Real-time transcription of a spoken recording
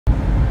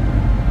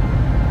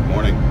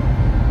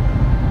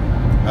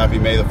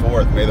happy May the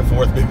 4th. May the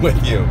 4th be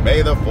with you.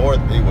 May the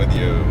 4th be with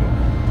you.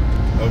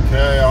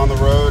 Okay, on the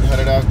road,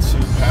 headed out to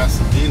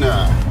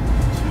Pasadena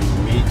to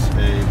meet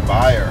a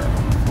buyer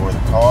for the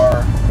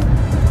car.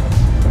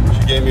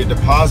 She gave me a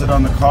deposit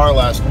on the car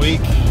last week.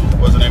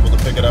 Wasn't able to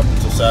pick it up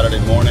until Saturday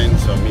morning,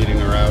 so I'm meeting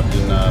her out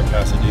in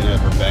Pasadena at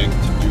her bank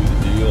to do the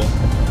deal.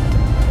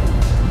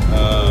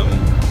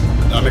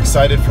 I'm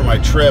excited for my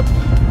trip.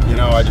 You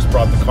know, I just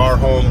brought the car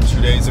home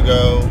 2 days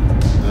ago,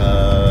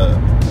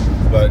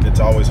 but it's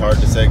always hard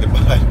to say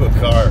goodbye to a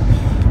car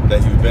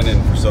that you've been in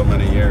for so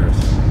many years.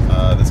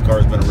 This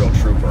car has been a real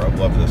trooper. I've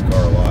loved this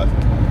car a lot.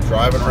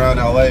 Driving around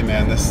LA,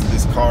 man,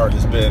 this car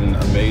has been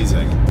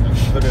amazing.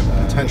 I could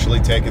have potentially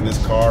taken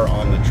this car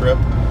on the trip,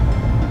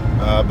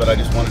 but I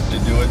just wanted to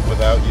do it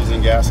without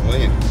using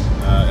gasoline.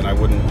 And I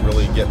wouldn't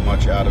really get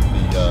much out of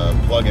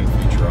the plug-in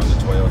feature on the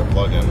Toyota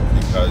plug-in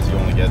because you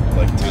only get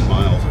like 10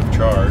 miles of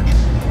charge.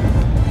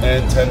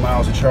 And 10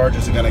 miles of charge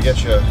isn't going to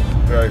get you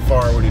very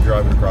far when you're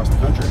driving across the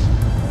country.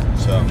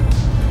 So,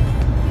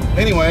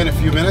 anyway, in a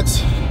few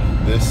minutes,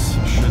 this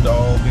should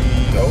all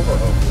be over,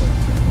 hopefully.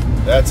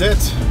 That's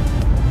it.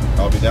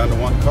 I'll be down to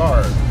one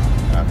car.